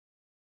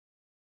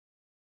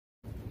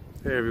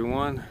Hey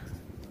everyone,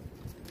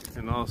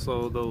 and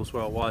also those who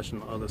are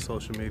watching other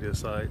social media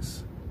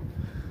sites.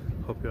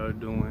 Hope you are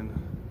doing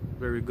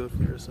very good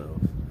for yourself,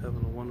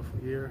 having a wonderful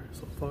year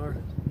so far.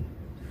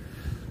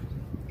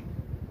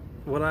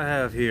 What I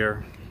have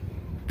here,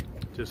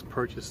 just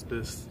purchased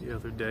this the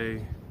other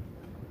day.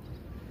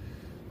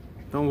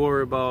 Don't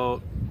worry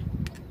about,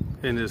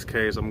 in this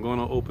case, I'm going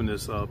to open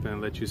this up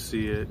and let you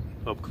see it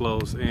up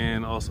close,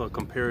 and also a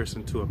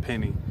comparison to a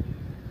penny.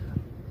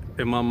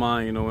 In my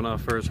mind, you know, when I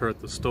first heard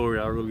the story,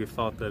 I really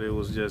thought that it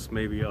was just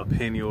maybe a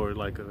penny or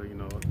like a, you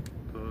know,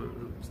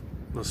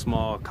 a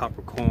small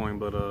copper coin,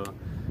 but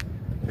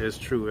it's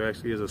true. It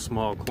actually is a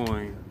small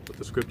coin, what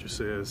the scripture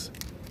says.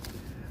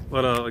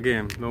 But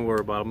again, don't worry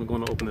about it. I'm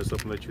going to open this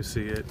up and let you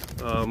see it.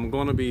 I'm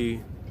going to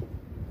be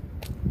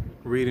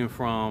reading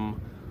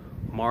from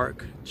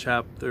Mark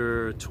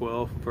chapter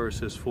 12,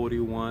 verses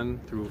 41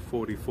 through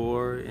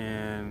 44,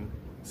 and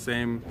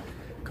same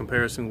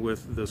comparison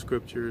with the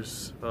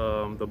scriptures,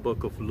 the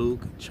book of Luke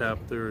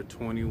chapter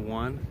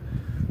 21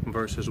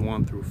 verses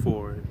 1 through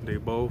 4. They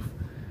both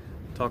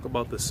talk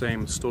about the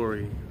same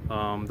story,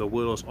 the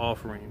widow's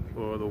offering,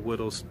 or the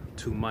widow's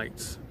two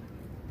mites,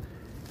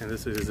 and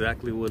this is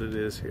exactly what it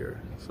is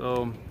here.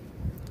 So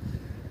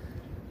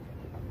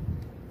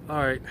all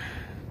right,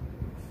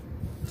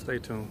 stay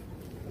tuned.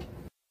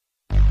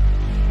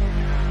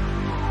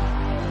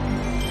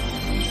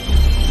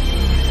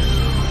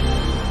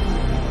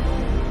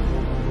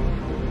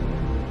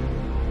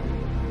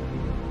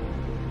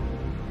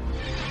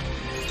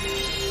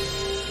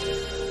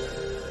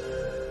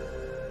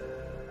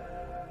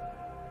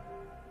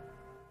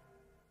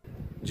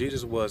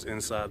 Jesus was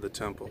inside the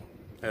temple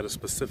at a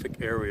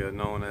specific area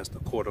known as the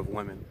Court of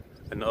Women.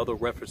 In other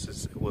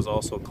references, it was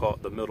also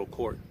called the Middle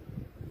Court.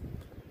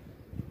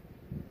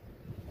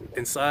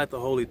 Inside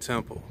the Holy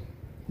Temple,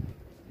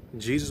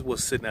 Jesus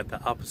was sitting at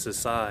the opposite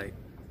side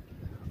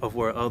of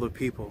where other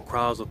people,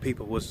 crowds of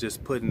people, was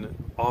just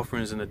putting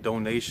offerings in the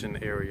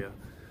donation area,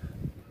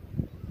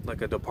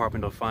 like a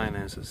Department of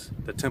Finances,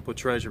 the temple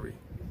treasury.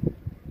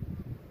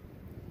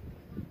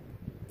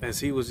 As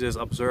he was just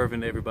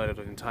observing everybody,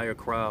 the entire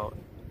crowd,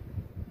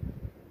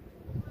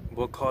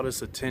 what caught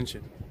his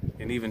attention,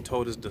 and even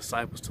told his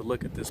disciples to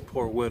look at this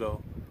poor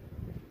widow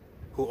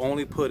who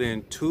only put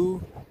in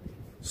 2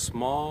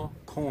 small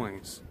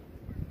coins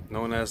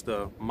known as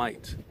the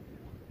mite.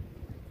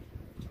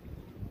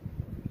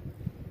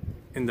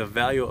 And the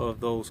value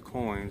of those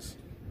coins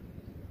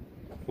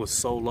was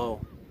so low.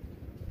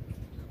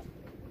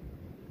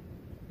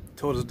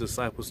 Told his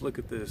disciples, look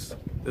at this.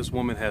 This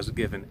woman has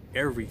given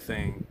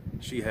everything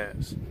she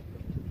has.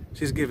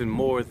 She's given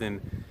more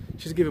than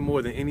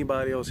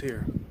anybody else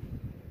here.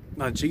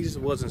 Now, Jesus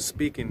wasn't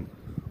speaking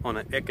on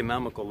an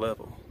economical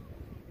level,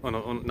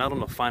 not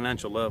on a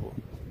financial level.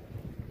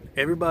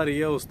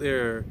 Everybody else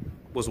there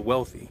was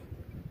wealthy.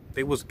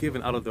 They was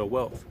given out of their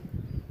wealth.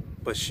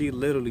 But she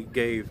literally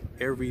gave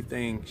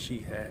everything she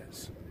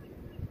has.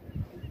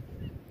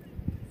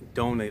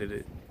 Donated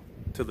it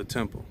to the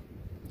temple,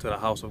 to the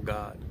house of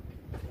God.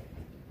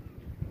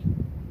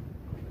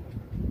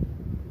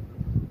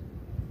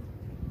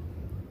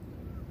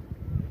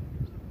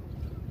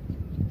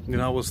 You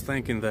know, I was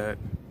thinking that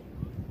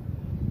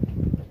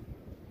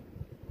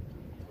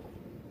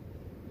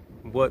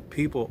what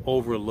people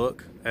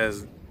overlook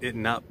as it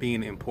not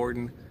being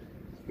important,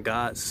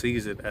 God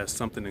sees it as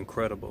something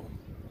incredible.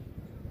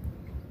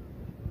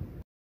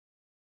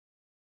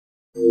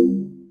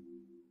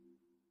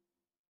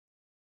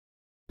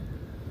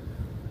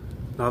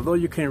 Now, although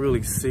you can't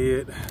really see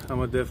it, I'm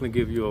gonna definitely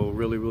give you a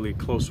really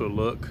closer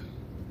look.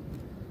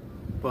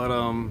 But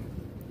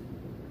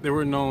they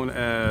were known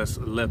as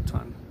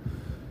lepton,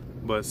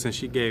 but since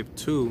she gave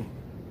 2,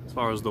 as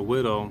far as the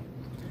widow,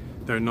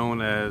 they're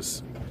known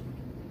as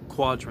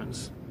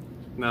quadrants.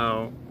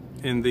 Now,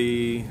 in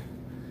the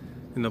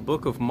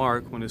book of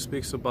Mark, when it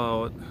speaks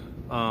about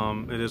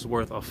it is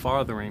worth a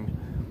farthing,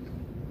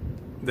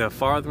 the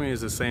farthing is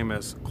the same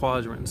as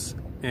quadrants,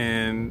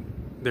 and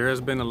there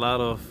has been a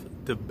lot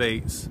of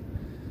debates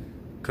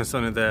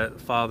concerning that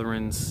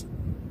farthings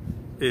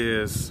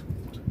is,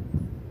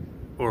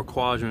 or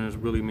quadrant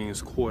really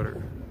means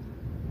quarter.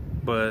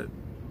 But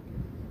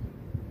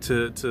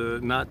to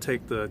not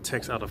take the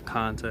text out of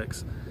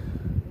context,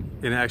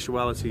 in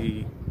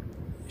actuality,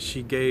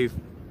 she gave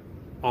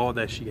all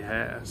that she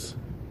has.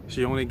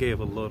 She only gave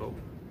a little.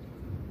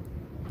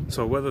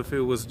 So whether if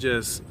it was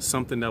just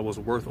something that was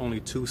worth only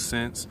 2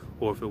 cents,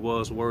 or if it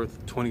was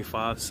worth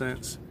 25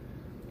 cents,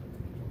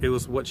 it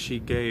was what she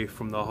gave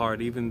from the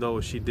heart. Even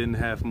though she didn't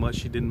have much,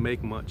 she didn't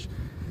make much.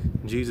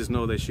 Jesus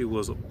knew that she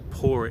was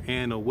poor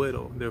and a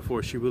widow.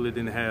 Therefore, she really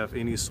didn't have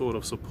any sort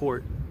of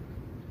support.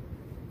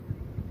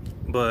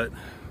 But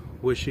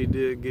what she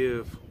did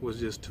give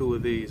was just 2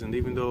 of these. And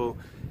even though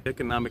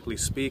economically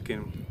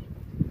speaking,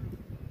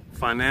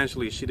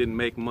 financially, she didn't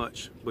make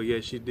much, but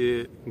yet she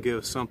did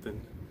give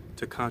something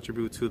to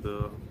contribute to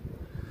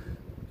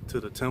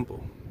the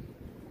temple.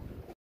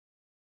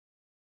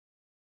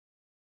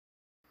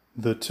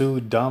 The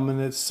 2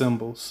 dominant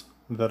symbols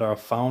that are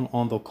found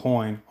on the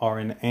coin are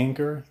an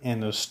anchor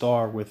and a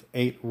star with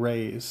 8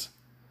 rays.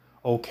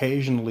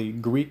 Occasionally,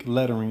 Greek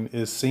lettering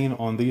is seen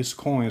on these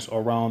coins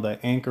around the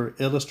anchor,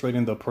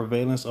 illustrating the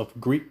prevalence of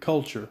Greek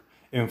culture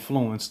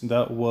influence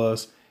that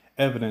was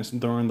evidenced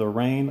during the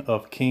reign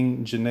of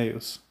King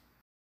Junius.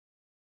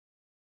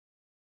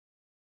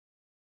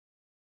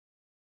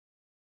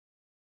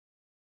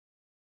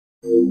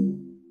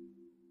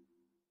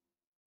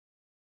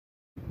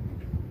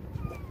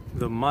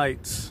 The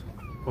mites,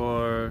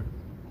 or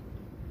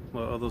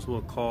what others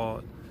will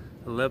call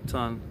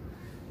lepton,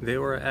 they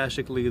were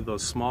actually the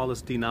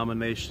smallest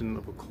denomination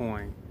of a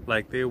coin.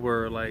 Like, they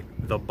were like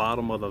the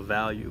bottom of the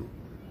value.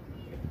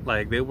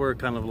 Like, they were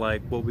kind of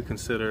like what we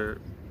consider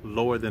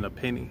lower than a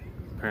penny,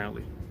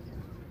 apparently.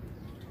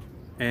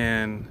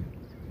 And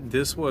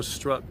this was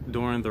struck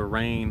during the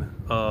reign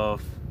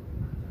of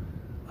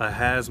a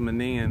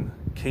Hasmonean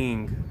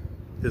king.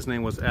 His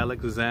name was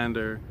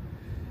Alexander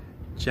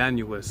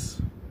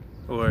Jannaeus,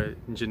 or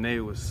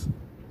Jannaeus,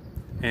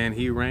 and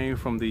he reigned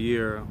from the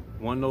year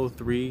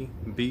 103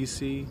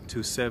 BC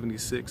to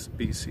 76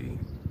 BC.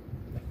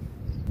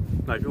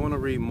 Now, if you want to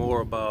read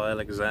more about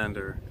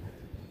Alexander,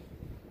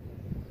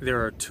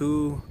 there are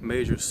 2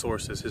 major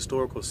sources,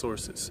 historical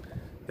sources,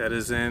 that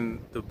is in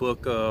the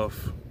book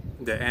of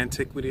the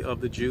Antiquity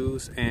of the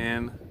Jews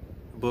and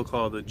a book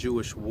called the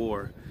Jewish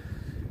War.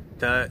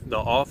 That the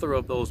author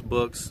of those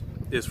books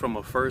is from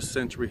a 1st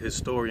century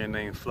historian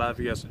named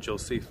Flavius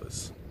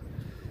Josephus.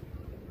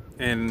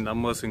 And I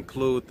must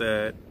include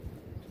that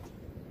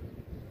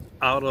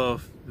out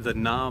of the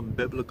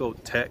non-biblical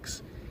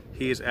texts,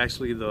 he is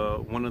actually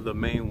one of the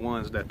main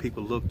ones that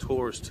people look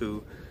towards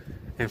to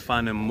and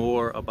finding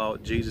more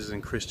about Jesus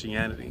and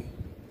Christianity.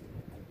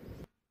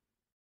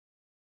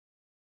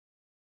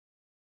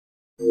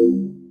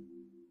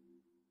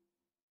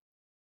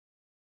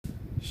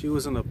 She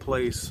was in a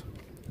place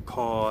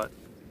called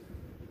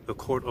the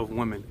Court of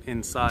Women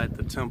inside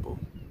the temple.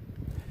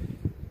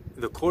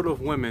 The Court of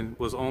Women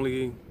was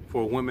only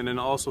for women and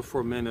also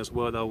for men as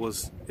well.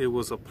 It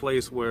was a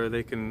place where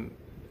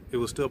it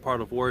was still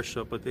part of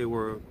worship, but they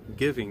were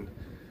giving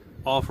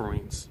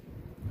offerings.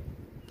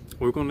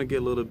 We're going to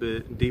get a little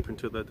bit deeper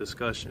into that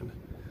discussion.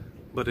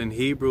 But in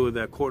Hebrew,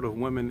 that Court of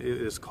Women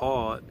is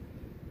called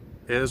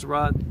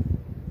Ezrat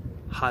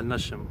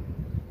HaNashim,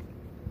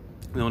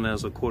 known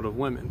as a Court of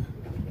Women.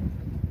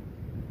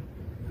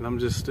 And I'm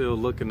just still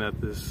looking at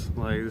this,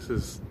 like, this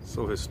is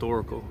so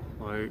historical.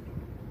 Like,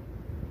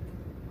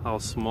 how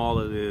small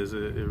it is,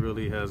 it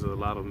really has a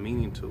lot of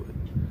meaning to it.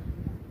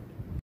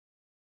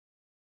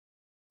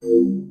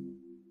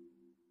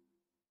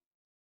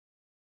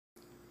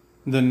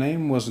 The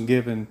name was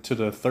given to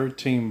the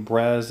 13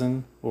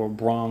 brazen or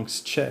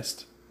bronze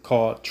chests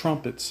called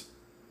trumpets,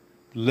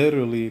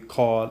 literally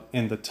called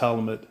in the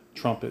Talmud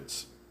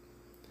trumpets.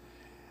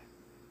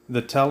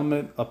 The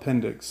Talmud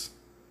appendix,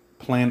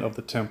 plan of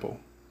the temple.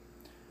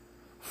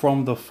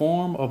 From the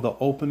form of the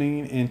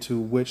opening into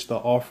which the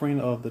offering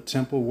of the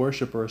temple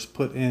worshippers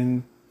put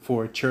in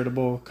for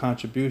charitable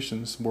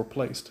contributions were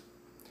placed.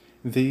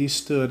 These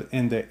stood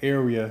in the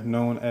area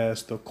known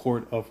as the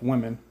Court of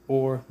Women,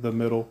 or the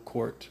Middle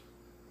Court.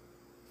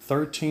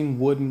 13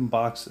 wooden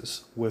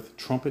boxes with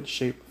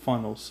trumpet-shaped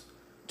funnels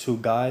to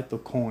guide the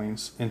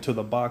coins into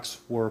the box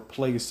were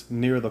placed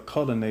near the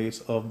colonnades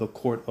of the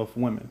Court of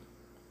Women.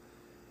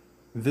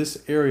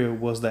 This area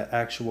was the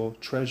actual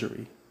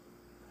treasury.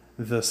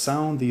 The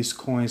sound these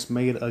coins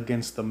made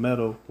against the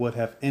metal would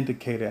have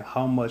indicated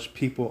how much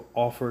people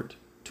offered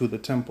to the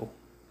temple.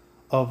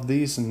 Of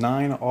these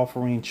 9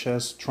 offering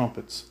chest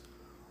trumpets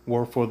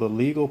were for the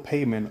legal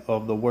payment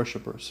of the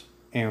worshippers,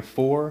 and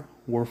 4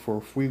 were for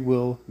free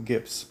will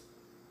gifts.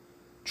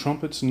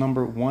 Trumpets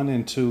numbered 1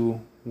 and 2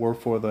 were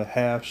for the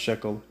half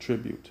shekel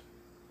tribute.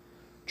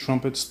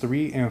 Trumpets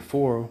 3 and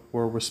 4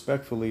 were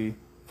respectively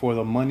for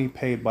the money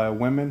paid by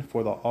women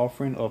for the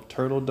offering of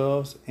turtle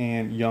doves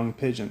and young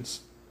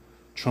pigeons.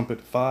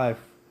 Trumpet 5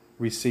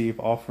 received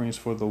offerings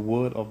for the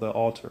wood of the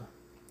altar.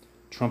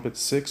 Trumpet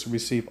 6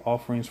 received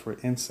offerings for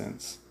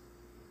incense.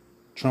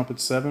 Trumpet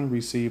 7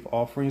 received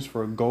offerings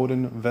for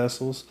golden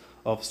vessels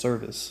of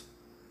service.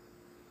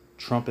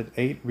 Trumpet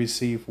 8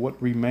 received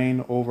what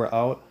remained over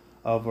out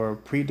of a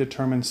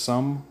predetermined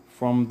sum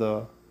from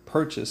the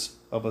purchase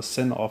of a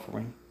sin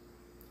offering.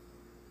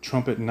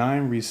 Trumpet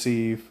 9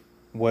 received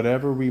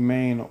whatever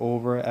remained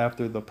over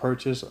after the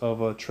purchase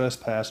of a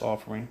trespass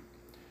offering.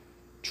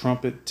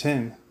 Trumpet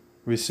 10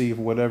 received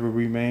whatever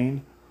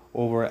remained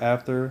over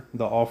after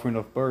the offering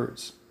of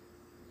birds.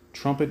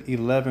 Trumpet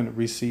 11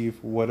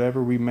 received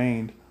whatever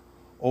remained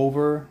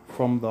over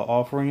from the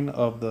offering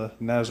of the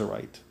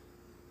Nazarite.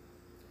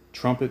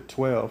 Trumpet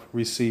 12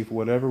 received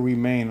whatever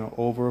remained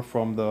over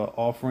from the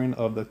offering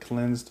of the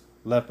cleansed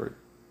leopard.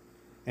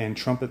 And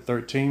Trumpet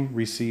 13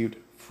 received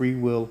free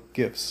will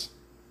gifts.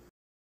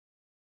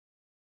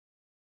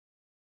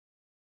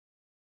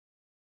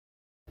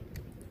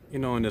 You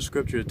know, in the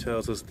scripture it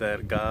tells us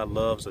that God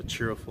loves a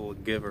cheerful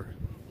giver.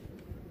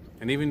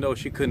 And even though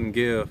she couldn't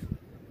give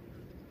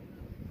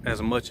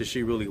as much as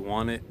she really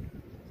wanted,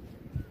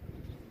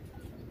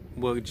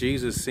 what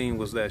Jesus seen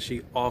was that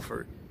she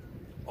offered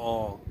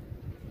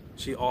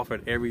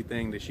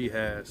everything that she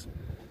has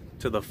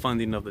to the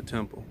funding of the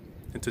temple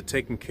and to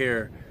taking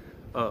care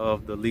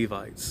of the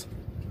Levites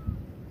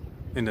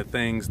and the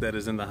things that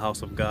is in the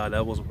house of God.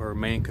 That was her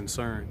main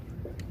concern.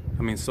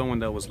 I mean, someone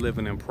that was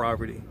living in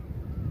poverty,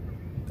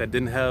 that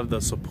didn't have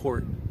the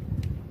support,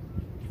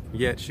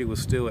 yet she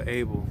was still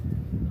able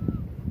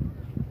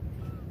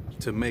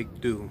to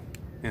make do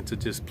and to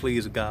just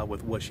please God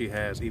with what she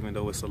has, even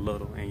though it's a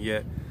little. And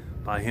yet,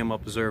 by him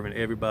observing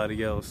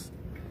everybody else,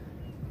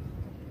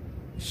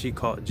 she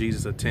caught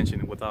Jesus'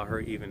 attention without her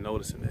even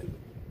noticing it.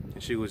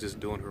 And she was just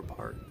doing her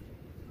part.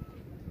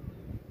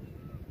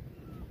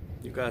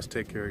 You guys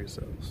take care of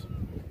yourselves.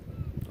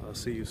 I'll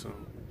see you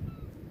soon.